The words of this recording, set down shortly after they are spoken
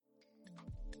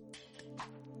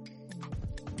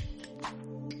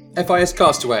FIS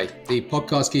Castaway, the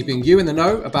podcast keeping you in the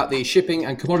know about the shipping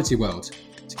and commodity world.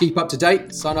 To keep up to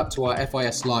date, sign up to our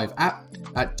FIS Live app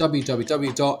at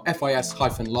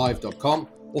www.fis-live.com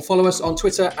or follow us on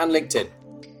Twitter and LinkedIn.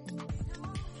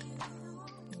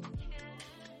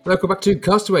 Welcome back to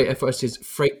Castaway, FIS's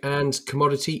Freight and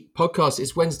Commodity podcast.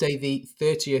 It's Wednesday, the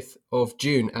 30th of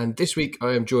June, and this week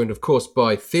I am joined, of course,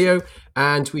 by Theo,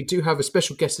 and we do have a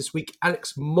special guest this week,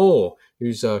 Alex Moore,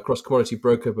 who's a cross-commodity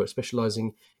broker but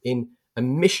specialising in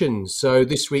emissions. So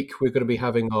this week we're going to be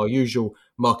having our usual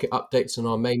market updates on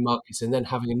our main markets and then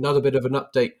having another bit of an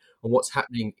update on what's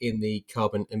happening in the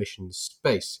carbon emissions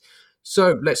space.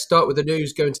 So let's start with the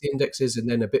news, go into the indexes, and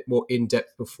then a bit more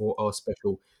in-depth before our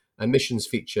special emissions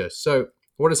feature. So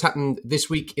what has happened this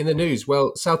week in the news?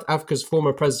 Well, South Africa's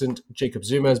former president, Jacob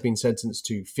Zuma, has been sentenced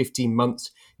to 15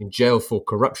 months in jail for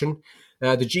corruption.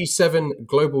 The G7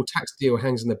 global tax deal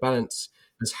hangs in the balance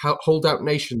as holdout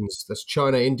nations, that's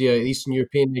China, India, Eastern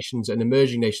European nations and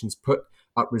emerging nations, put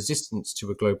up resistance to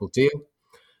a global deal.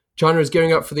 China is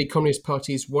gearing up for the Communist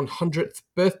Party's 100th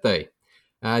birthday.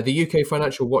 The UK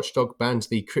financial watchdog banned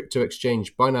the crypto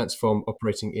exchange Binance from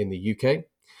operating in the UK.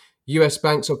 US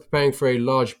banks are preparing for a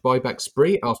large buyback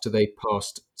spree after they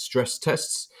passed stress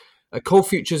tests. Coal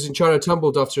futures in China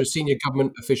tumbled after a senior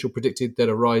government official predicted that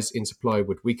a rise in supply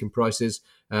would weaken prices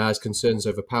as concerns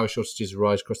over power shortages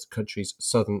arise across the country's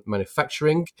southern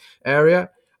manufacturing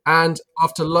area. And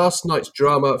after last night's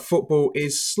drama, football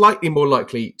is slightly more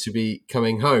likely to be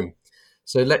coming home.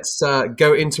 So let's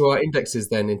go into our indexes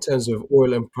then. In terms of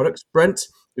oil and products, Brent,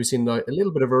 we've seen a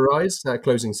little bit of a rise,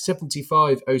 closing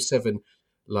 75.07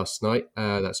 last night.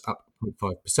 That's up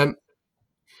 0.5%.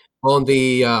 On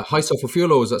the high sulfur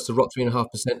fuel oils, that's the ROT 3.5%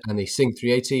 and the SING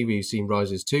 380, we've seen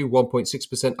rises too.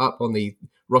 1.6% up on the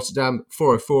Rotterdam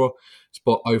 404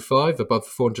 spot 05, above the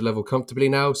 400 level comfortably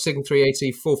now. SING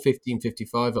 380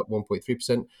 415.55, up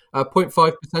 1.3%.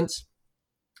 0.5%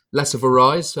 less of a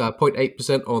rise,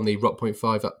 0.8% on the ROT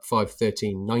 0.5, up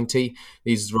 513.90.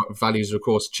 These values are, of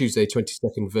course, Tuesday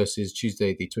 22nd versus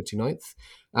Tuesday the 29th.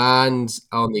 And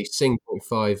on the SING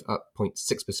 0.5, up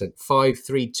 0.6%,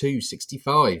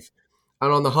 532.65.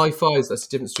 And on the high fives, that's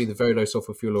the difference between the very low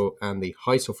sulfur fuel oil and the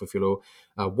high sulfur fuel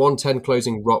oil. 110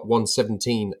 closing, ROT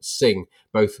 117 SING,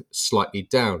 both slightly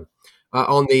down.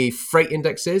 On the freight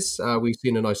indexes, we've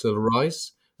seen a nice little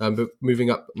rise.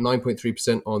 Moving up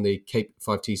 9.3% on the Cape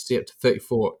 5TC up to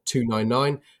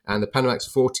 34,299, and the Panamax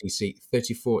 4TC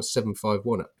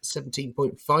 34,751 up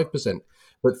 17.5%.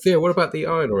 But Theo, what about the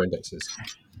iron ore indexes?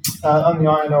 On the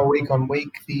iron ore week on week,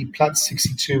 the Platts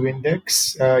 62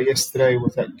 index yesterday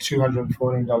was at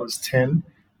 $214.10,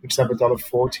 which is up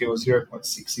 $1.40 or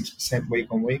 0.66% week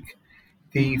on week.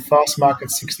 The fast market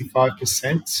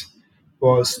 65%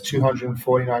 was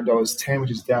 $249.10, which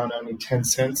is down only 10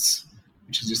 cents.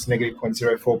 Which is just negative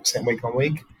 0.04% week on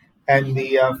week. And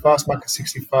the fast market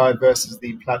 65 versus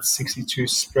the Platts 62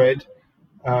 spread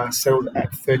settled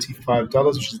at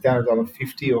 $35, which is down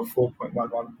 $1.50 or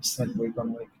 4.11% week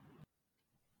on week.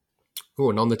 Oh,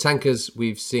 and on the tankers,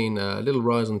 we've seen a little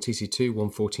rise on TC2,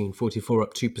 114.44,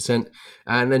 up 2%,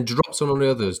 and then drops on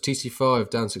the others. TC5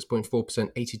 down 6.4%,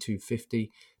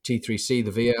 82.50. T3C,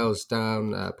 the VL's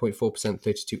down 0.4%,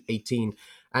 32.18.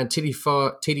 And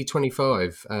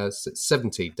TD25,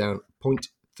 70, down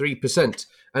 0.3%.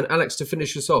 And Alex, to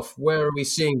finish us off, where are we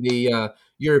seeing the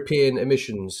European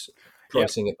emissions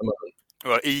pricing at the moment?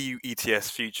 Well, EU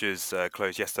ETS futures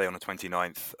closed yesterday on the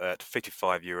 29th at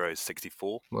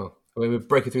 €55.64. Well, I mean, we're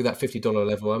breaking through that $50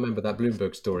 level. I remember that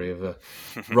Bloomberg story of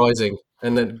rising.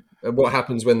 And then what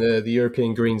happens when the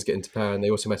European Greens get into power and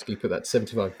they automatically put that to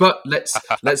 75. But let's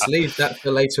leave that for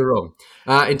later on.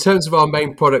 In terms of our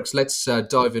main products, let's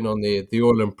dive in on the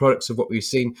oil and products of what we've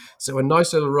seen. So a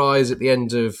nice little rise at the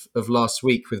end of last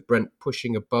week with Brent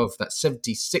pushing above that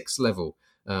 76 level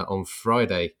on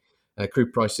Friday.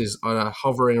 Crude prices are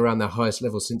hovering around their highest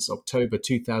level since October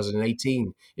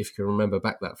 2018, if you can remember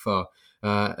back that far.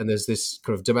 And there's this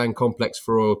kind of demand complex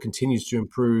for oil continues to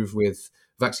improve with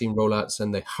vaccine rollouts,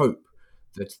 and they hope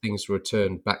that things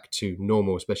return back to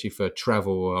normal, especially for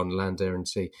travel on land, air and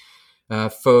sea.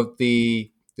 For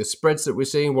the spreads that we're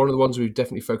seeing, one of the ones we've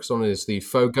definitely focused on is the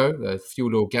FOGO,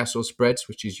 fuel oil gas oil spreads,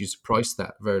 which is used to price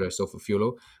that very low sulfur fuel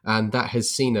oil. And that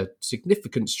has seen a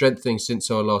significant strengthening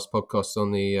since our last podcast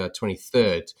on the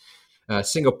 23rd.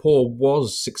 Singapore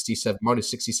was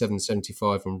minus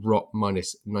 67.75 and ROT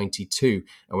minus 92.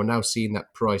 And we're now seeing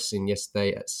that pricing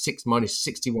yesterday at minus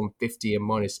 61.50 and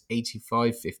minus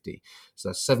 85.50. So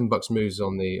that's $7 moves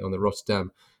on the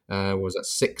Rotterdam. Was at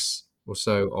 6 or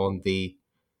so on the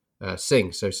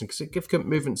SING. So some significant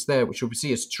movements there, which we'll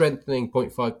see a strengthening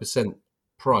 0.5%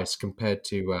 price compared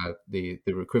to the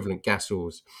equivalent gas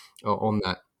oils on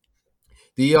that.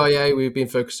 The EIA, we've been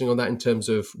focusing on that in terms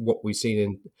of what we've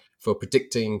seen for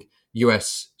predicting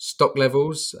US stock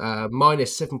levels,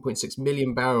 minus 7.6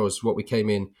 million barrels, what we came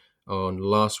in on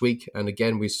last week. And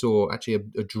again, we saw actually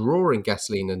a draw in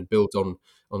gasoline and a build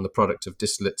on the product of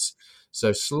distillates.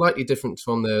 So slightly different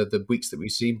from the weeks that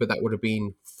we've seen, but that would have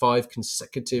been 5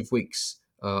 consecutive weeks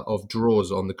of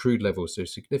draws on the crude level. So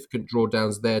significant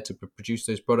drawdowns there to produce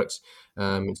those products.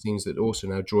 It seems that also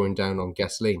now drawing down on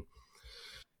gasoline.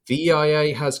 The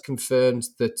EIA has confirmed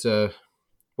that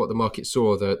what the market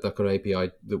saw, the kind of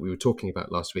API that we were talking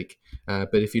about last week.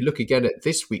 But if you look again at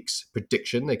this week's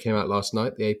prediction, they came out last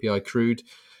night, the API crude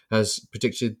has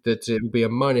predicted that it will be a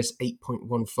minus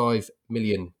 8.15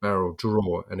 million barrel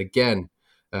draw. And again,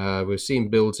 we're seeing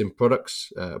builds in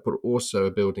products, but also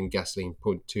a build in gasoline,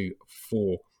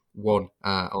 0.241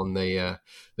 on the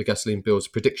gasoline builds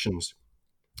predictions.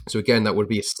 So again, that would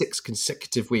be 6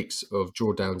 consecutive weeks of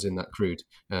drawdowns in that crude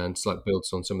and slight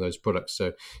builds on some of those products. So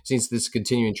it seems this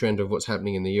continuing trend of what's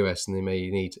happening in the US, and they may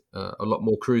need a lot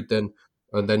more crude than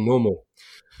normal.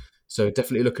 So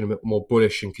definitely looking a bit more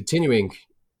bullish and continuing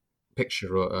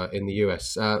picture in the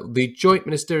US. The Joint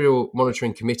Ministerial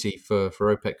Monitoring Committee for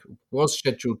OPEC was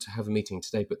scheduled to have a meeting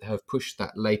today, but they have pushed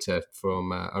that later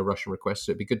from a Russian request.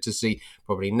 So it'd be good to see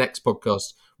probably next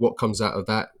podcast what comes out of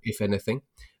that, if anything.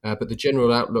 But the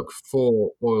general outlook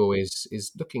for oil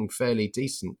is looking fairly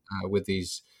decent with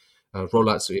these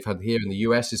rollouts that we've had here in the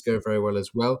US is going very well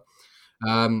as well.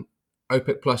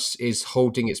 OPEC Plus is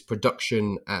holding its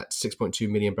production at 6.2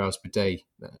 million barrels per day,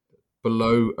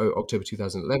 below October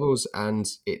 2000 levels, and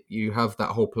you have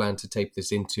that whole plan to tape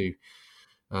this into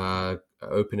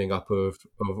opening up of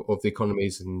the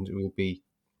economies, and will be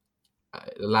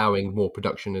allowing more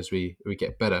production as we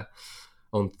get better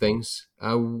on things.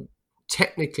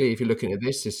 Technically, if you're looking at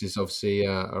this is obviously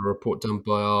a report done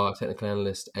by our technical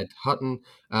analyst, Ed Hutton.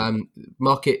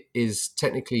 Market is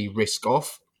technically risk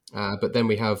off, but then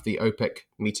we have the OPEC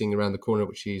meeting around the corner,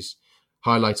 which he's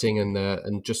highlighting,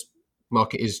 and just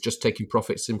market is just taking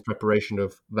profits in preparation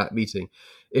of that meeting.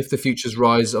 If the futures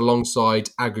rise alongside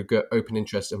aggregate open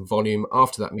interest and volume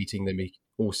after that meeting, then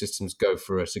all systems go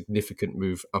for a significant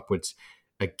move upwards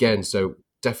again. So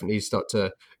definitely start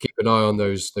to keep an eye on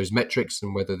those metrics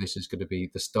and whether this is going to be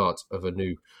the start of a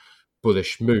new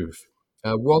bullish move.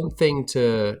 One thing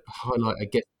to highlight, I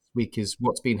guess, this week is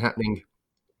what's been happening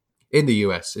in the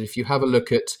US. If you have a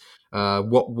look at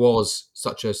what was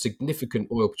such a significant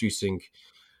oil producing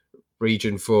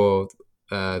region for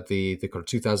the kind of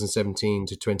 2017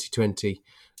 to 2020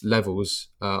 levels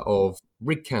of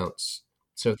rig counts.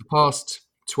 So the past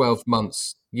 12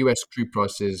 months, US crude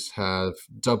prices have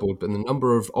doubled, and the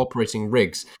number of operating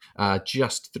rigs,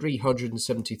 just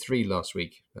 373 last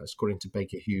week. That's according to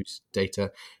Baker Hughes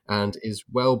data, and is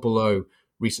well below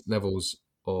recent levels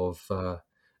of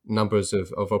numbers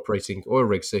of operating oil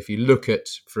rigs. So if you look at,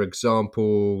 for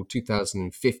example,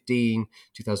 2015,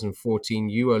 2014,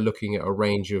 you are looking at a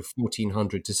range of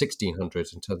 1,400 to 1,600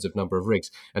 in terms of number of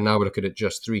rigs. And now we're looking at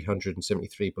just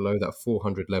 373 below that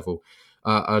 400 level.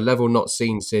 A level not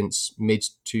seen since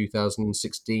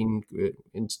mid-2016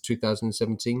 into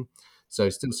 2017. So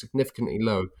still significantly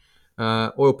low.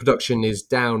 Oil production is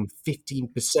down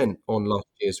 15% on last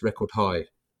year's record high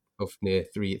of near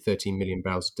 13 million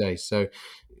barrels a day. So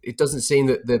it doesn't seem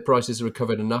that the prices have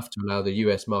recovered enough to allow the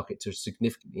US market to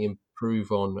significantly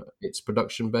improve on its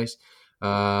production base.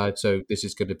 So this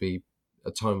is going to be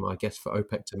a time, I guess, for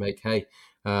OPEC to make hay,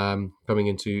 coming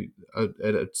into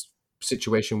a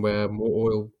situation where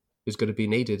more oil is going to be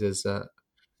needed as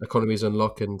economies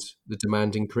unlock and the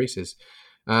demand increases.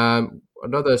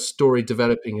 Another story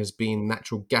developing has been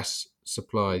natural gas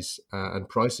supplies and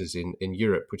prices in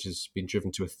Europe, which has been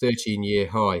driven to a 13-year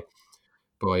high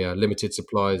by limited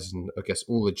supplies and I guess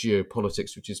all the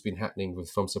geopolitics which has been happening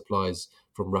from supplies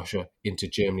from Russia into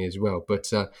Germany as well.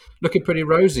 But looking pretty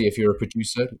rosy if you're a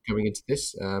producer going into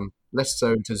this. Less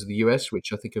so in terms of the US,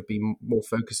 which I think have been more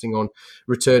focusing on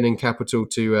returning capital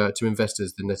to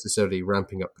investors than necessarily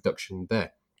ramping up production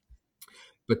there.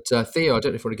 But Theo, I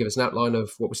don't know if you want to give us an outline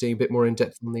of what we're seeing a bit more in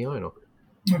depth on the iron ore.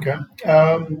 Okay.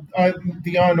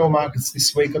 The iron ore markets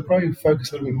this week, I'll probably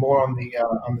focus a little bit more on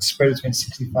the spread between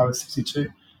 65 and 62.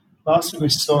 Last week we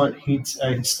saw it hit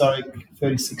a historic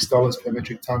 $36 per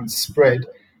metric ton spread,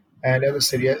 and as I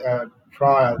said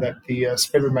prior, that the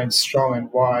spread remains strong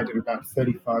and wide at about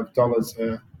 $35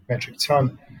 a metric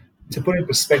ton. To put it in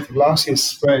perspective, last year's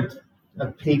spread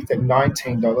peaked at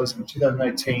 $19 and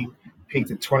 2018 peaked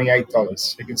at $28.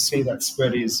 So you can see that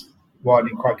spread is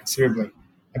widening quite considerably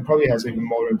and probably has even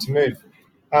more room to move.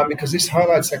 because this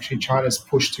highlights actually China's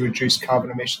push to reduce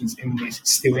carbon emissions in the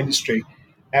steel industry.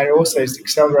 And it also is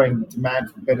accelerating the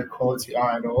demand for better quality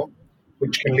iron ore,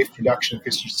 which can lift production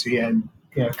efficiency and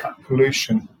cut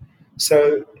pollution.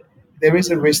 So there is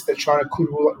a risk that China could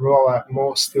roll out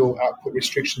more steel output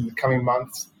restrictions in the coming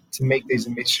months to meet these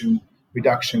emission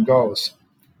reduction goals.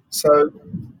 So,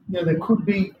 there could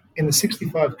be in the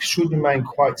 65 should remain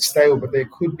quite stable, but there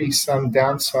could be some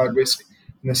downside risk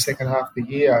in the second half of the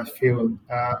year, I feel,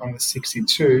 on the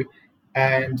 62.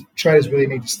 And traders really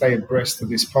need to stay abreast of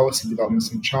these policy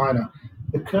developments in China.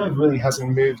 The curve really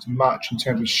hasn't moved much in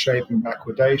terms of shape and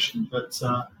backwardation, but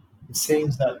it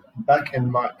seems that back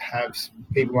end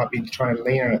people might be trying to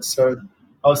lean on it. So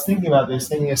I was thinking about this,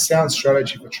 thinking a sound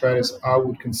strategy for traders I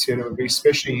would consider would be,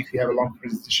 especially if you have a long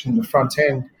position in the front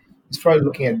end, is probably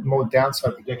looking at more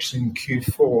downside protection in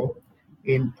Q4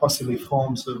 in possibly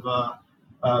forms of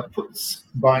puts,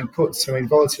 buying puts. So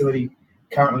volatility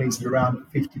currently is at around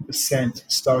 50%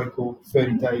 historical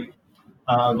 30-day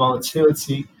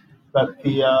volatility, but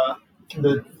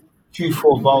the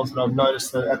Q4 vols that I've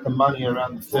noticed are at the money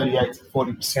around the 38 to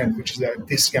 40%, which is at a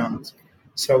discount.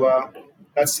 So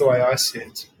that's the way I see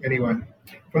it. Anyway,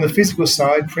 from the physical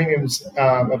side, premiums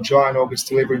of July and August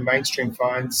delivery mainstream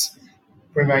finds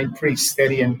remain pretty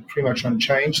steady and pretty much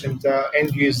unchanged, and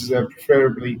end users are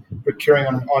preferably procuring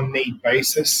on an on-need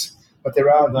basis, but there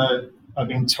are, though, I've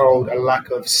been told, a lack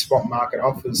of spot market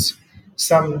offers.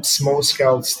 Some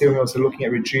small-scale steel mills are looking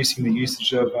at reducing the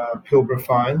usage of Pilbara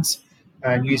fines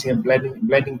and using a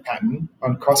blending pattern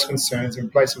on cost concerns in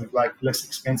place of less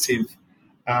expensive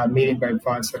medium-grade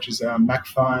fines such as MAC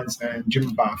fines and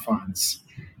Jimblebar fines.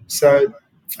 So,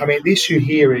 the issue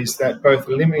here is that both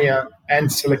alumina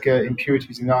and silica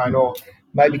impurities in iron ore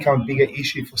may become a bigger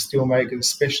issue for steelmakers,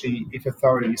 especially if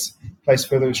authorities place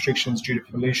further restrictions due to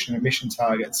pollution emission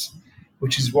targets,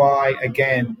 which is why,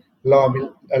 again,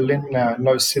 low alumina and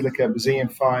low silica Brazilian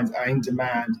fines are in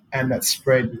demand, and that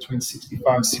spread between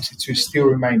 65 and 62 still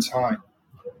remains high.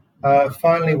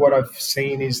 Finally, what I've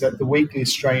seen is that the weekly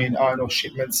Australian iron ore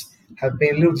shipments have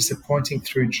been a little disappointing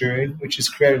through June, which has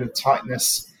created a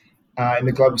tightness in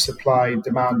the global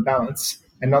supply-demand balance,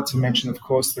 and not to mention, of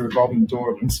course, the revolving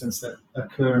door of incidents that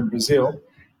occur in Brazil,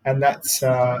 and that's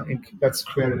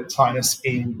created a tightness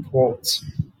in port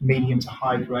medium to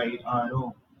high-grade iron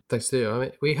ore. Thanks, Theo.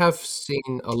 We have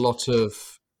seen a lot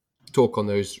of talk on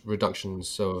those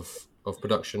reductions of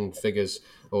production figures,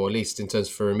 or at least in terms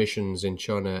for emissions in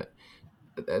China.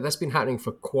 That's been happening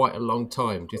for quite a long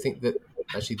time. Do you think that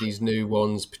actually these new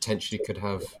ones potentially could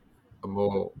have a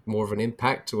more of an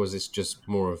impact, or is this just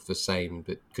more of the same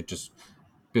that could just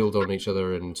build on each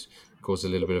other and cause a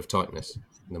little bit of tightness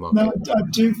in the market? No, I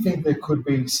do think there could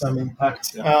be some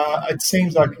impact. It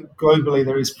seems like globally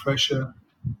there is pressure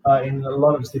in a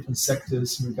lot of different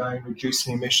sectors regarding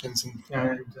reducing emissions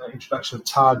and introduction of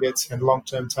targets and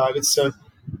long-term targets. So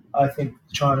I think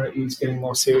China is getting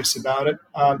more serious about it.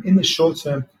 In the short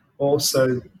term,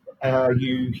 also,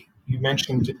 you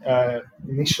mentioned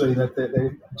initially that they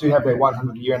do have their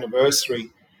 100-year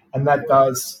anniversary, and that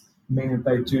does mean that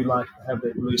they do like to have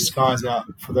their blue skies out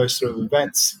for those sort of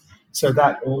events. So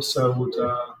that also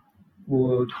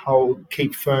would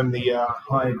keep firm the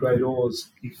higher grade ores,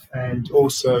 and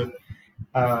also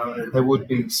there would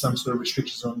be some sort of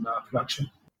restrictions on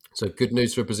production. So good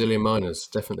news for Brazilian miners,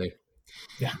 definitely.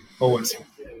 Yeah, always.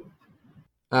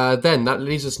 Then that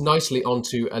leads us nicely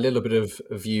onto a little bit of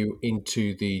a view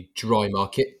into the dry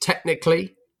market.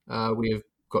 Technically, we have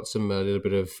got a little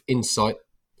bit of insight.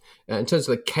 In terms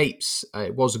of the Capes,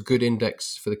 it was a good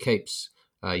index for the Capes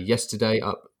yesterday,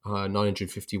 up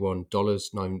 $951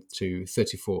 to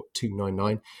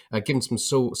 34,299, giving some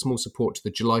small support to the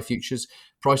July futures.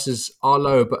 Prices are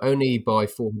lower, but only by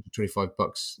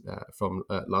 $425 from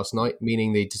last night,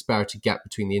 meaning the disparity gap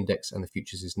between the index and the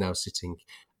futures is now sitting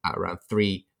at around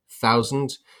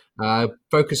 3,000.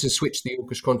 Focus has switched the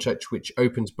August contract, which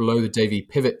opens below the Davy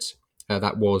pivot.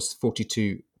 That was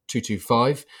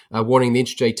 42,225, warning the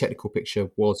intraday technical picture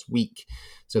was weak.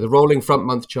 So the rolling front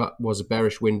month chart was a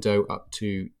bearish window up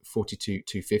to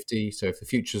 42,250. So if the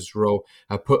futures roll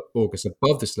put August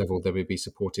above this level, there would be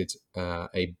supported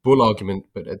a bull argument.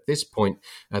 But at this point,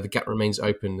 the gap remains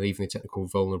open, leaving the technical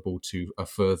vulnerable to a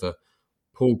further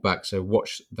pullback. So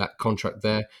watch that contract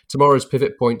there. Tomorrow's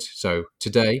pivot point, so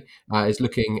today, is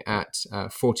looking at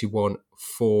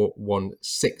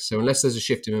 41,416. So unless there's a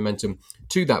shift in momentum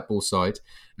to that bull side,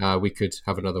 we could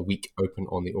have another weak open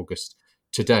on the August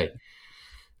today.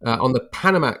 On the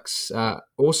Panamax,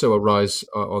 also a rise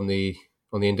on the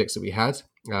index that we had,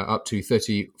 up to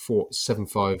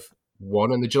 $34.75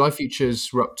 1, and the July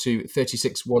futures were up to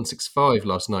 36,165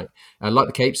 last night. Like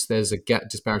the Capes, there's a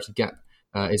disparity gap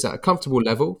is at a comfortable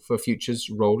level for futures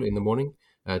roll in the morning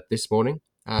this morning.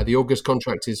 The August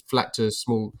contract is flat to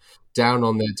small down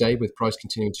on their day, with price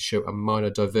continuing to show a minor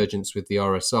divergence with the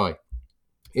RSI.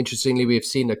 Interestingly, we have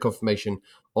seen a confirmation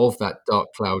of that dark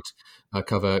cloud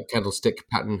cover candlestick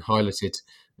pattern highlighted,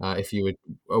 if you were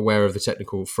aware of the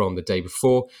technical from the day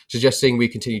before, suggesting we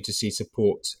continue to see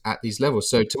support at these levels.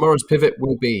 So tomorrow's pivot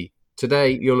will be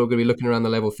today. You're going to be looking around the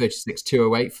level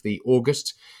 36,208 for the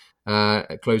August,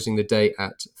 closing the day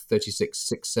at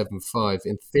 36,675.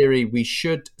 In theory, we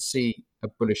should see a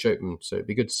bullish open, so it'd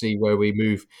be good to see where we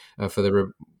move for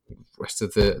the rest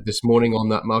of this morning on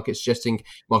that market, suggesting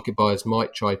market buyers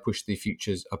might try push the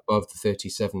futures above the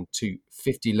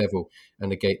 37,250 level and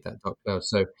negate that dark cloud.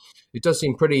 So it does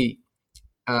seem pretty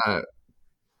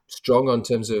strong on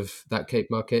terms of that Cape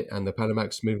market and the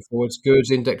Panamax moving forwards.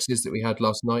 Good indexes that we had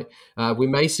last night. We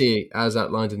may see, as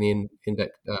outlined in the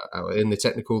index in the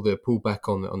technical, the pullback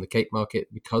on the Cape market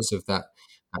because of that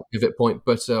pivot point,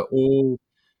 but all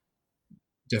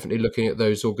definitely looking at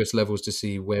those August levels to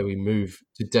see where we move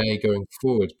today going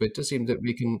forward. But it does seem that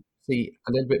we can see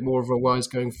a little bit more of a rise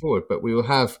going forward. But we will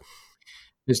have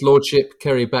His Lordship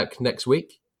Kerry back next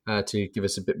week to give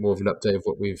us a bit more of an update of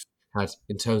what we've had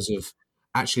in terms of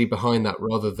actually behind that,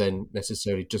 rather than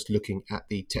necessarily just looking at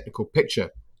the technical picture.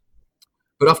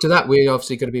 But after that, we're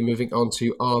obviously going to be moving on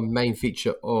to our main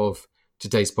feature of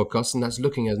today's podcast, and that's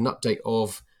looking at an update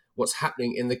of what's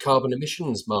happening in the carbon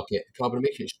emissions market, carbon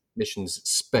emissions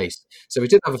space. So we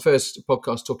did have a first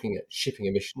podcast talking at shipping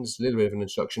emissions, a little bit of an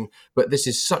introduction, but this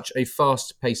is such a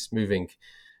fast-paced moving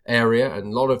area and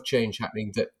a lot of change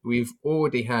happening that we've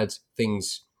already had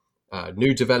things,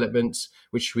 new developments,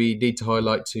 which we need to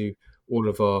highlight to all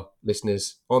of our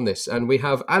listeners on this. And we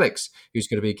have Alex, who's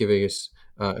going to be giving us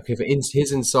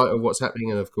his insight of what's happening,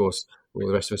 and of course all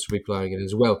the rest of us will be playing it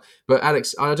as well. But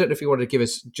Alex, I don't know if you want to give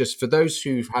us, just for those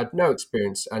who've had no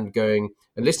experience and going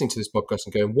and listening to this podcast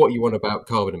and going, what you want about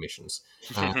carbon emissions.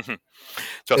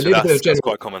 Trust me, that's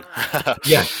quite common.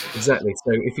 Yeah, exactly.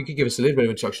 So if you could give us a little bit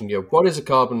of introduction, what is a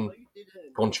carbon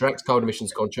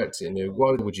emissions contract, and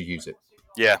why would you use it?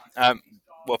 Yeah.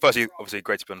 Well, firstly, obviously,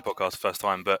 great to be on the podcast first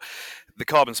time, but the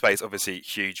carbon space, obviously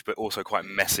huge, but also quite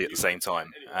messy at the same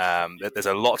time. There's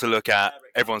a lot to look at.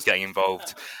 Everyone's getting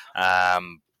involved,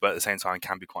 but at the same time, it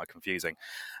can be quite confusing.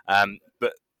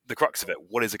 But the crux of it,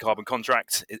 what is a carbon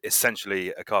contract? Essentially,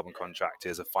 a carbon contract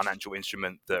is a financial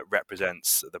instrument that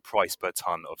represents the price per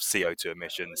ton of CO2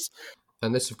 emissions.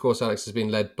 And this, of course, Alex, has been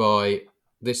led by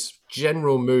this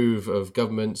general move of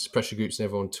governments, pressure groups, and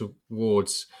everyone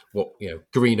towards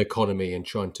green economy and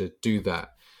trying to do that.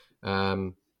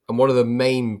 And one of the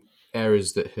main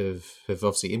areas that have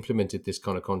obviously implemented this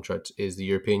kind of contract is the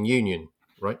European Union,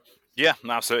 right? Yeah,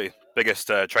 absolutely.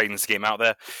 Biggest trading scheme out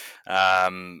there.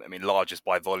 Largest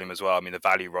by volume as well. The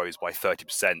value rose by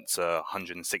 30% to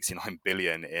 169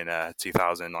 billion in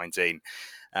 2019.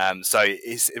 So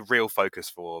it's a real focus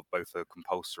for both the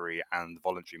compulsory and the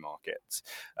voluntary markets.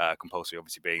 Compulsory,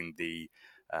 obviously, being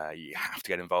you have to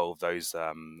get involved. Those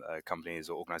companies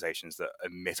or organisations that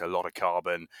emit a lot of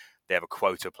carbon, they have a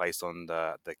quota placed on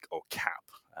or cap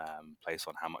placed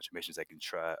on how much emissions they can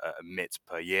emit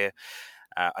per year.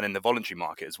 And in the voluntary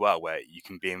market as well, where you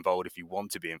can be involved if you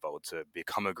want to be involved, to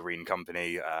become a green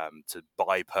company, to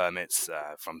buy permits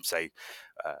from, say,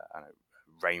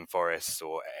 rainforests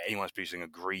or anyone who's producing a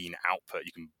green output.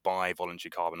 You can buy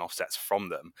voluntary carbon offsets from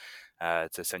them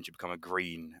to essentially become a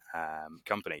green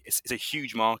company. It's a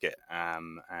huge market,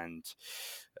 and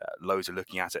loads are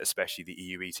looking at it, especially the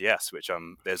EU ETS, which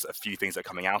there's a few things that are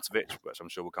coming out of it, which I'm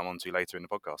sure we'll come on to later in the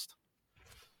podcast.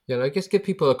 Yeah, and I guess give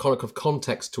people a kind of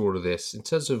context to all of this in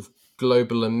terms of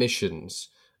global emissions.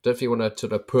 I don't know if you want to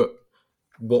sort of put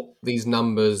what these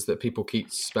numbers that people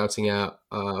keep spouting out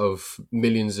of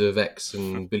millions of X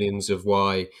and billions of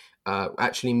Y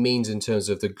actually means in terms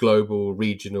of the global,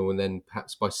 regional, and then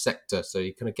perhaps by sector, so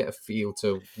you kind of get a feel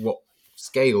to what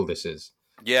scale this is.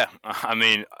 Yeah,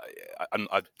 I'm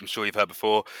sure you've heard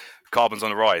before, carbon's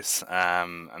on the rise.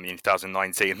 In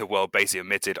 2019, the world basically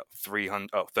emitted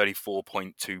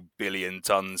 34.2 billion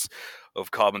tons of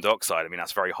carbon dioxide.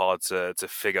 That's very hard to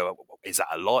figure. Is that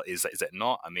a lot? Is it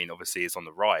not? Obviously, it's on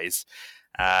the rise.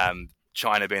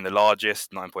 China being the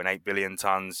largest, 9.8 billion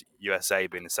tons. USA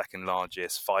being the second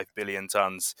largest, 5 billion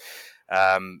tons.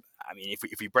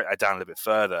 If we break that down a little bit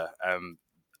further,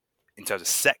 in terms of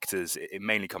sectors, it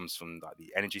mainly comes from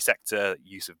the energy sector,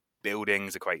 use of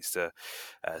buildings equates to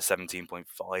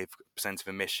 17.5% of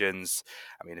emissions.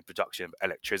 I mean, the production of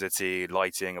electricity,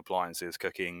 lighting, appliances,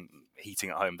 cooking, heating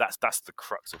at home, that's the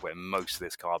crux of where most of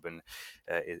this carbon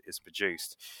is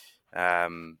produced.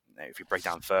 If you break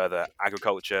down further,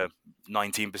 agriculture,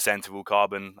 19% of all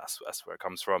carbon, that's where it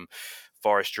comes from.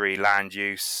 Forestry, land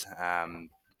use,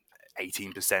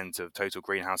 18% of total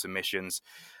greenhouse emissions.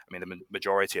 I mean, the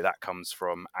majority of that comes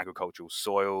from agricultural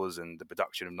soils and the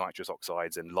production of nitrous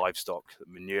oxides and livestock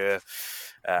manure.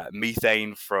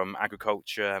 Methane from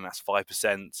agriculture, and that's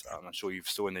 5%. I'm sure you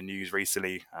saw in the news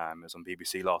recently, it was on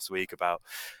BBC last week, about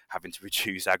having to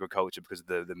reduce agriculture because of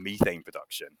the methane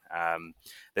production.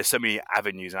 There's so many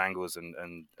avenues, angles,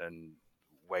 and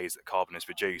ways that carbon is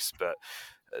produced, but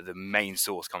the main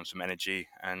source comes from energy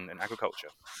and agriculture.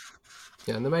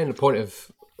 Yeah, and the main point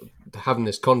of having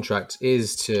this contract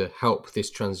is to help this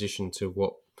transition to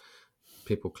what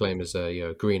people claim as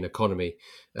a green economy,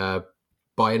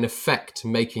 by in effect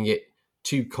making it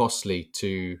too costly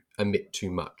to emit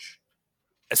too much.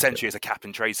 Essentially, it's a cap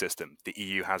and trade system. The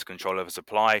EU has control over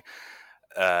supply,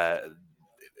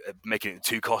 making it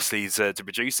too costly to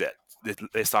produce it.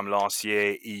 This time last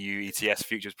year, EU ETS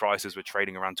futures prices were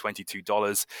trading around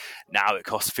 $22. Now it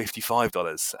costs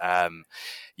 $55.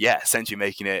 Essentially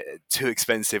making it too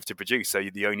expensive to produce. So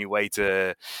the only way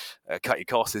to cut your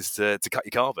costs is to cut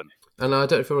your carbon. And I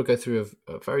don't know if I want to go through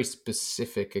a very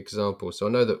specific example. So I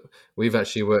know that we've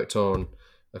actually worked on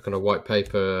a kind of white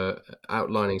paper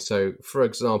outlining. So, for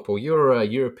example, you're a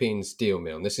European steel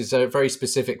mill, and this is very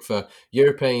specific for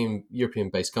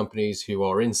European-based companies who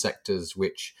are in sectors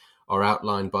which are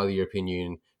outlined by the European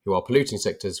Union, who are polluting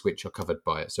sectors which are covered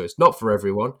by it. So it's not for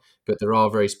everyone, but there are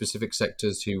very specific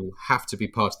sectors who have to be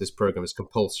part of this program. It's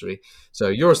compulsory. So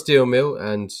you're a steel mill,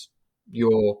 and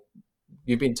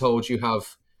you've been told you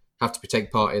have to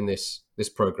take part in this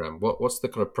program. What's the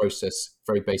kind of process,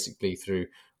 very basically, through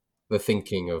the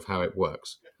thinking of how it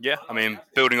works? Yeah, I mean,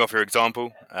 building off your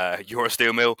example, you're a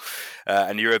steel mill,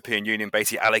 and the European Union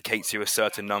basically allocates you a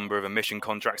certain number of emission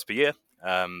contracts per year.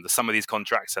 The sum of these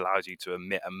contracts allows you to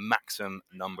emit a maximum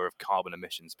number of carbon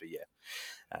emissions per year.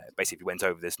 Basically, if you went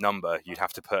over this number, you'd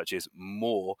have to purchase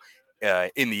more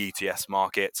in the ETS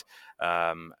market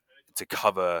to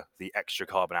cover the extra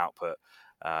carbon output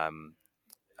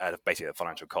at basically the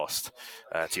financial cost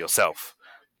to yourself.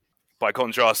 By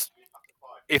contrast,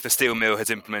 if the steel mill has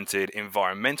implemented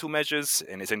environmental measures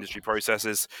in its industry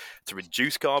processes to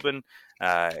reduce carbon,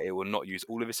 it will not use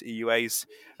all of its EUAs.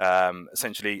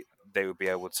 Essentially, they will be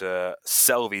able to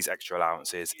sell these extra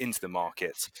allowances into the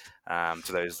market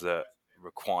to those that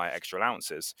require extra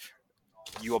allowances.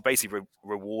 You are basically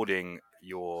rewarding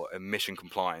your emission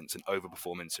compliance and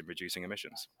overperformance in reducing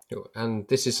emissions. And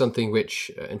this is something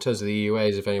which, in terms of the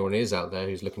EUAs, if anyone is out there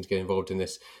who's looking to get involved in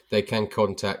this, they can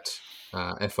contact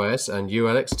FIS and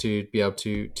ULX to be able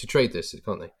to trade this,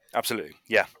 can't they? Absolutely,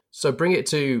 yeah. So bring it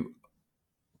to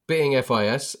being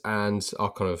FIS and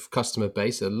our kind of customer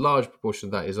base. A large proportion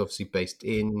of that is obviously based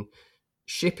in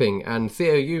shipping. And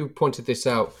Theo, you pointed this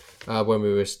out when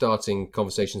we were starting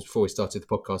conversations before we started the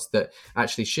podcast, that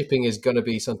actually shipping is going to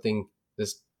be something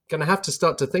that's going to have to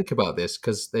start to think about this,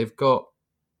 because they've got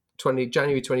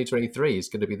January 2023 is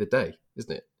going to be the day,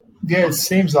 isn't it? Yeah, it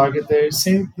seems like it.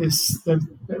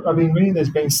 I've been reading there's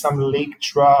been some leaked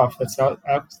draft that's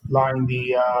outlining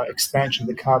the expansion of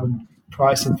the carbon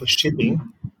pricing for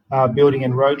shipping, building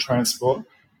and road transport.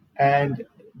 And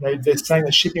they're saying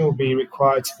that shipping will be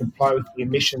required to comply with the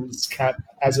emissions cap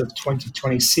as of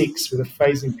 2026, with a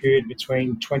phasing period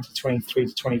between 2023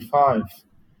 to 25.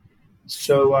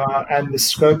 So, and the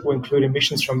scope will include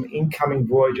emissions from incoming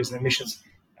voyages and emissions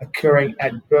occurring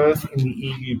at berth in the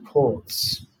EU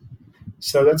ports.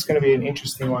 So that's going to be an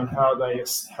interesting one, how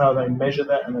they measure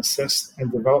that and assess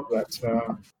and develop that.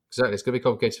 Exactly. It's going to be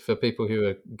complicated for people who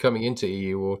are coming into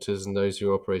EU waters and those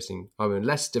who are operating,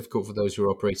 less difficult for those who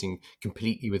are operating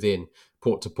completely within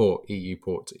port to port to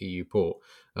EU port.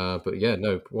 But yeah,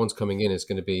 no, once coming in, it's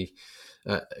going to be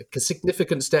a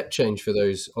significant step change for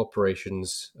those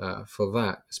operations for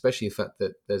that, especially the fact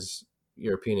that there's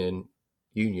European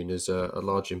Union is a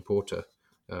large importer,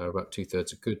 about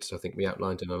 2/3 of goods, I think we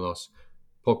outlined in our last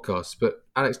podcast. But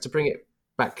Alex, to bring it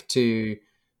back to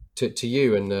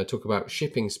you and talk about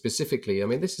shipping specifically, I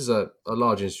mean, this is a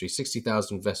large industry,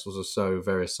 60,000 vessels or so,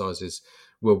 various sizes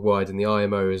worldwide, and the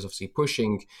IMO is obviously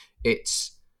pushing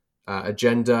its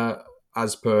agenda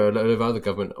as per a lot of other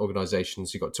government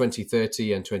organisations. You've got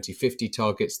 2030 and 2050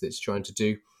 targets that it's trying to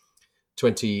do.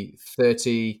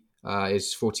 2030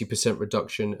 is 40%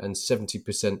 reduction and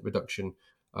 70% reduction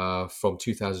from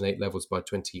 2008 levels by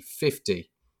 2050.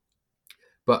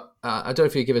 But I don't know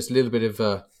if you give us a little bit of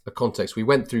a context. We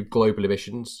went through global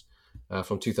emissions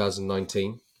from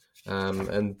 2019 and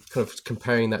kind of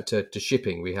comparing that to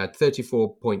shipping. We had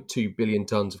 34.2 billion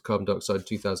tons of carbon dioxide in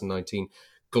 2019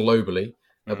 globally.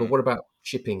 But what about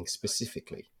shipping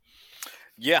specifically?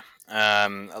 Yeah,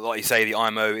 like you say, the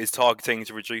IMO is targeting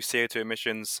to reduce CO2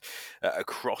 emissions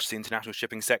across the international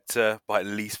shipping sector by at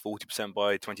least 40%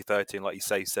 by 2030, and like you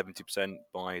say, 70%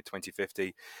 by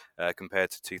 2050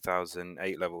 compared to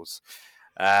 2008 levels.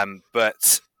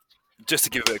 But just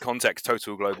to give a bit of context,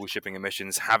 total global shipping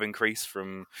emissions have increased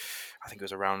from, I think it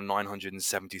was around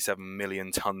 977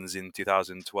 million tons in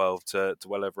 2012 to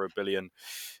well over a billion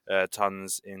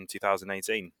tons in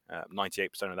 2018,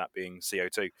 98% of that being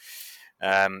CO2.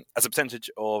 As a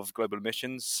percentage of global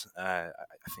emissions, I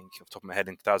think off the top of my head,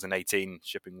 in 2018,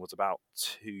 shipping was about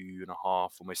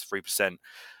 2.5%, almost 3%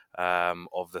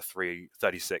 of the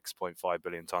 36.5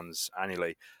 billion tons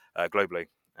annually globally.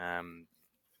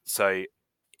 So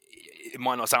it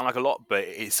might not sound like a lot, but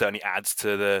it certainly adds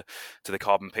to the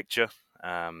carbon picture.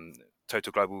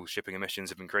 Total global shipping emissions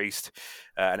have increased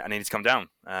and need to come down,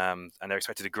 and they're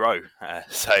expected to grow.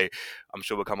 So I'm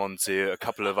sure we'll come on to a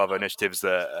couple of other initiatives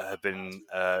that have been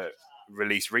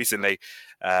released recently,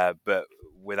 but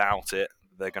without it,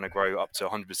 they're going to grow up to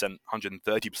 100%,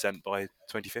 130% by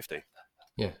 2050.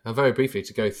 Yeah, and very briefly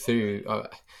to go through,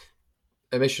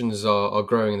 emissions are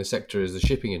growing in the sector as the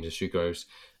shipping industry grows,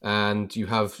 and you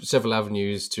have several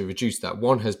avenues to reduce that.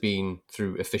 One has been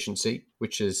through efficiency,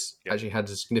 which has actually had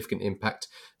a significant impact.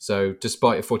 So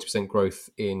despite a 40% growth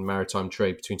in maritime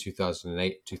trade between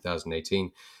 2008 and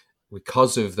 2018,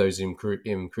 because of those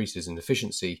increases in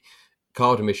efficiency,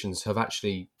 carbon emissions have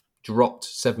actually dropped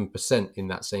 7% in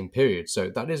that same period. So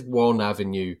that is one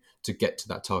avenue to get to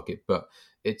that target. But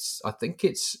I think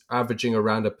it's averaging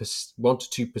around 1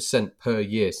 to 2% per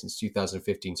year since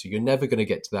 2015. So you're never going to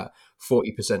get to that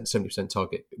 40%, 70%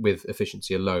 target with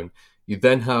efficiency alone. You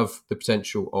then have the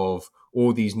potential of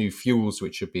all these new fuels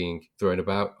which are being thrown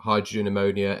about: hydrogen,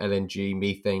 ammonia, LNG,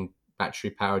 methane,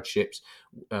 battery-powered ships,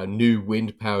 new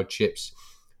wind-powered ships,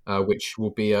 which will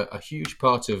be a huge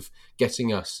part of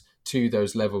getting us to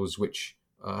those levels which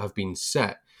have been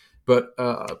set. But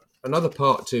another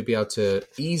part to be able to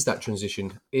ease that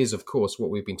transition is, of course,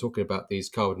 what we've been talking about, these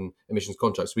carbon emissions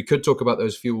contracts. We could talk about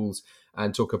those fuels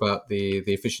and talk about the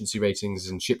efficiency ratings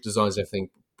and ship designs and everything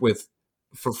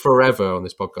for forever on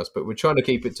this podcast, but we're trying to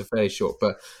keep it to fairly short.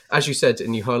 But as you said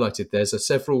and you highlighted, there's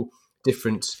several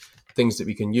different things that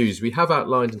we can use. We have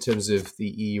outlined in terms of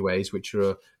the EUAs, which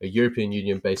are a European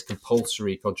Union-based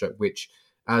compulsory contract, which,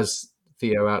 as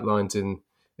Theo outlined in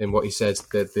what he says,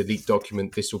 the leaked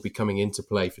document, this will be coming into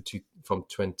play from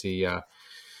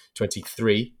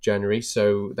 2023 January.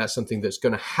 So that's something that's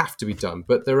going to have to be done.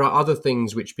 But there are other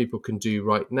things which people can do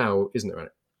right now, isn't there,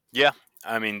 Rannick? Yeah.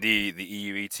 I mean, the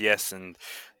EU ETS and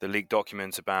the leaked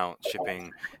documents about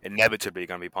shipping inevitably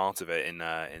going to be part of it in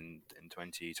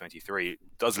 2023. It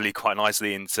does lead quite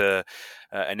nicely into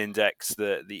an index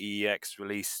that the EEX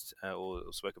released or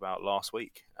spoke about last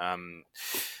week.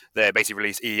 EEX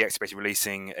basically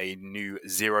releasing a new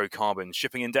zero carbon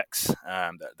shipping index.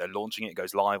 They're launching it. It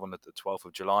goes live on the 12th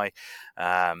of July.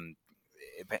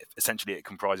 Essentially, it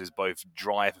comprises both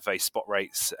dry FFA spot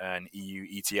rates and EU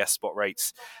ETS spot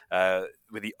rates,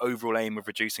 with the overall aim of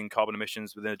reducing carbon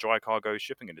emissions within the dry cargo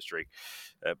shipping industry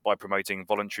by promoting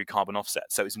voluntary carbon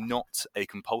offsets. So it's not a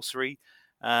compulsory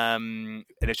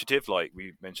initiative like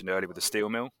we mentioned earlier with the steel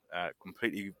mill,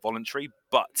 completely voluntary,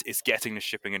 but it's getting the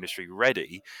shipping industry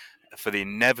ready for the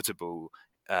inevitable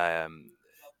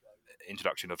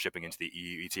introduction of shipping into the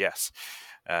EU ETS.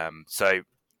 So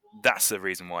that's the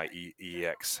reason why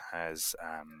EEX has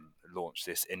launched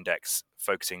this index,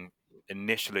 focusing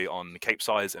initially on the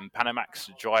Capesize and Panamax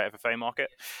dry FFA market,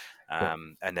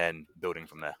 and then building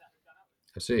from there.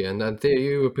 I see. And then Theo,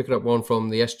 you were picking up one from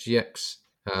the SGX,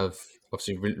 have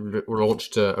obviously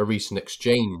launched a recent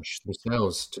exchange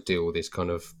themselves to deal with this kind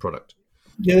of product.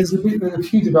 Yeah, there's a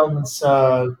few developments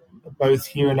both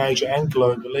here in Asia and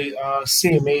globally.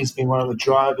 CME has been one of the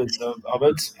drivers of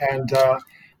it, and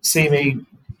CME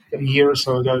a year or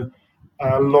so ago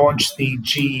launched the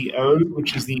GEO,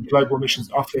 which is the Global Emissions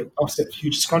Offset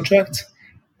Futures Contract,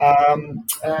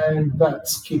 and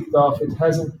that's kicked off. It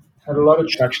hasn't had a lot of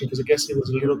traction because I guess it was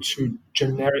a little too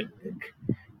generic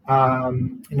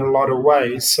in a lot of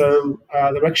ways. So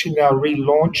they're actually now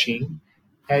relaunching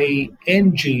a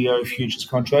NGO futures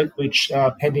contract, which,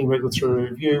 pending regulatory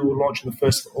review, will launch on the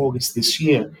 1st of August this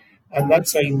year. And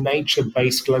that's a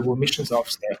nature-based global emissions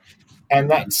offset. And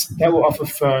that will offer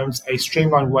firms a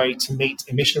streamlined way to meet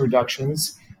emission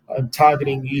reductions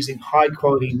targeting using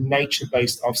high-quality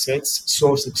nature-based offsets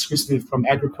sourced exclusively from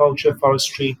agriculture,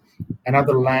 forestry, and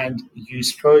other land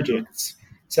use projects.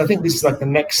 So I think this is like the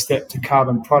next step to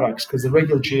carbon products, because the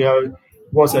regular GEO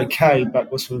was okay,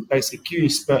 but was for basic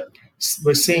use. But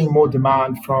we're seeing more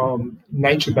demand from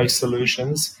nature-based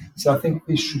solutions. So I think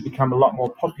this should become a lot more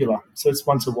popular. So it's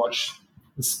one to watch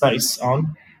the space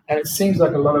on. And it seems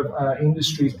like a lot of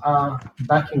industries are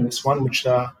backing this one, which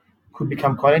could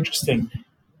become quite interesting.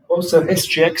 Also,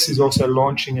 SGX is also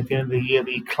launching at the end of the year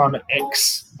the Climate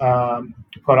X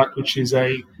product, which is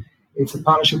it's a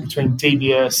partnership between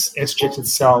DBS, SGX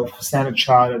itself, Standard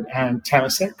Chartered, and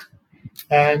Temasek.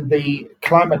 And the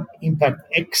Climate Impact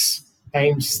X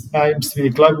aims to be a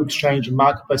global exchange and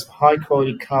marketplace for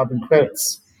high-quality carbon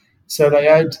credits. So they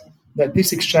add that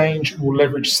this exchange will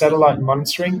leverage satellite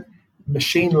monitoring,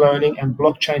 machine learning, and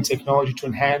blockchain technology to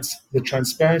enhance the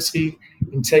transparency,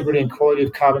 integrity, and quality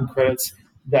of carbon credits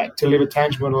that deliver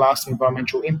tangible and lasting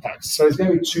environmental impacts. So there's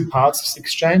going to be two parts of this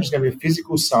exchange. There's going to be a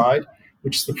physical side,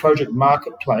 which is the project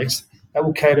marketplace, that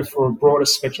will cater for a broader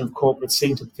spectrum of corporates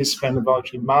seeking to participate in the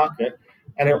voluntary market,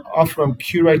 and it will offer them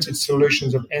curated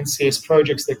solutions of NCS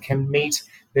projects that can meet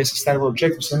their sustainable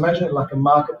objectives. So imagine it like a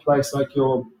marketplace, like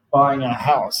you're buying a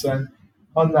house, and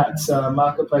on that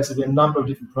marketplace there'll be a number of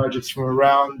different projects from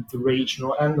around the region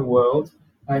and the world,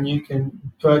 and you can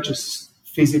purchase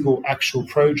physical actual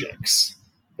projects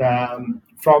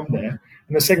from there.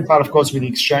 And the second part, of course, with the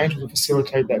exchange will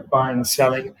facilitate that buying and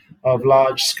selling of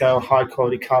large-scale,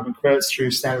 high-quality carbon credits through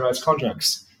standardized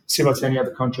contracts, similar to any other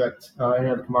contract, any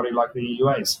other commodity like the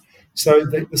EUAs. So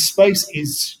the space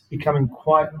is becoming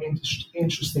quite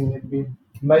interesting. It'd be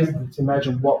amazing to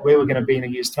imagine what we were going to be in a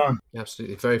year's time.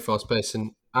 Absolutely, very fast pace.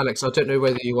 And Alex, I don't know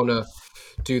whether you want to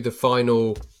do the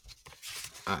final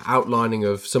outlining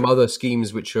of some other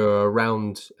schemes which are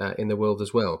around in the world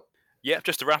as well. Yeah,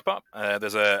 just to wrap up,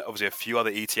 there's obviously a few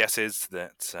other ETSs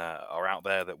that are out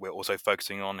there that we're also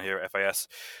focusing on here at FAS.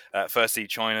 Firstly,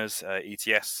 China's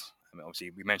ETS. I mean, obviously,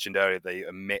 we mentioned earlier they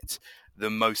emit the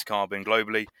most carbon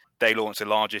globally. They launched the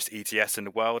largest ETS in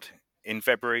the world in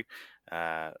February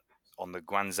on the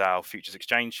Guangzhou Futures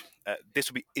Exchange. This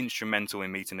will be instrumental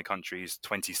in meeting the country's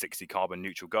 2060 carbon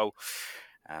neutral goal.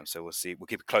 So we'll see. We'll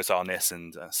keep a close eye on this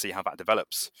and see how that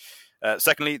develops.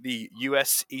 Secondly, the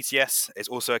US ETS is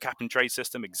also a cap and trade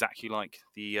system, exactly like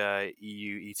the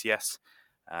EU ETS.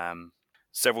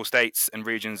 Several states and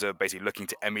regions are basically looking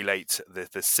to emulate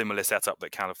the similar setup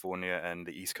that California and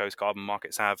the East Coast carbon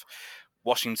markets have.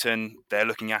 Washington, they're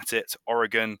looking at it.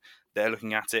 Oregon, they're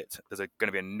looking at it. There's going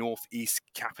to be a Northeast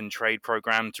cap and trade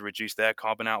program to reduce their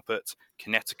carbon output.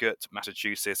 Connecticut,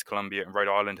 Massachusetts, Columbia, and Rhode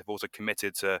Island have also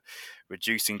committed to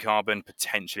reducing carbon,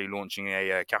 potentially launching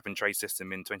a cap and trade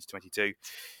system in 2022.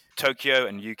 Tokyo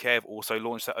and UK have also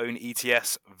launched their own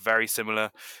ETS, very similar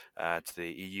to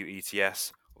the EU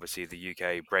ETS. Obviously, the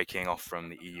UK breaking off from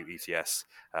the EU ETS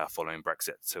following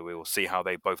Brexit. So we will see how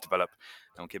they both develop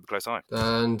and we'll keep a close eye.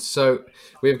 And so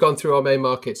we've gone through our main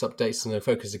markets updates and then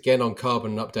focus again on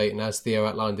carbon update. And as Theo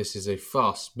outlined, this is a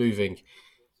fast moving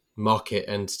market,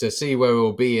 and to see where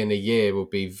we'll be in a year will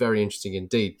be very interesting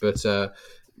indeed. But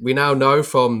we now know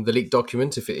from the leaked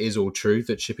document, if it is all true,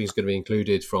 that shipping is going to be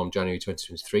included from January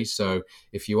 2023. So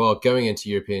if you are going into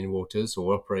European waters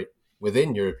or operate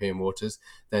within European waters,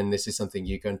 then this is something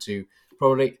you're going to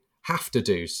probably have to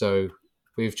do. So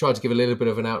we've tried to give a little bit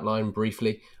of an outline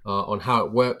briefly on how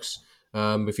it works.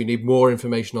 If you need more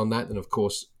information on that, then of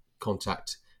course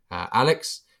contact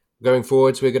Alex. Going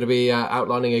forwards, we're going to be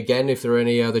outlining again if there are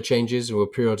any other changes, and we'll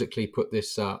periodically put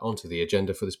this onto the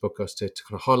agenda for this podcast to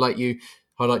kind of highlight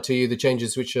to you the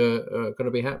changes which are going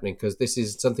to be happening, because this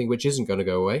is something which isn't going to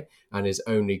go away and is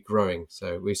only growing.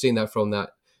 So we've seen that from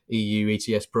that EU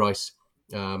ETS price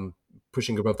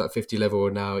pushing above that 50 level,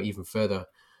 and now even further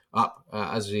up.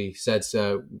 As we said,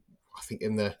 I think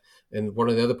in one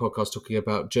of the other podcasts talking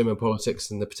about German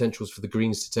politics and the potentials for the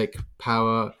Greens to take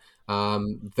power.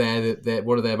 One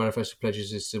of their manifesto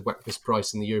pledges is to whack this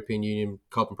price in the European Union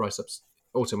carbon price up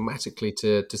automatically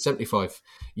to 75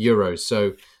 euros.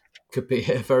 So could be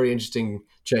a very interesting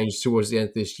change towards the end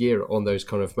of this year on those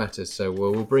kind of matters. So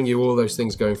we'll bring you all those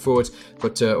things going forward.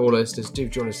 But all listeners, do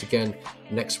join us again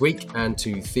next week. And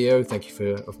to Theo, thank you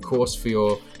for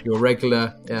your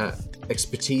regular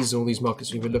expertise in all these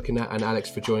markets we've been looking at, and Alex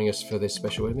for joining us for this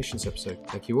special emissions episode.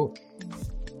 Thank you all.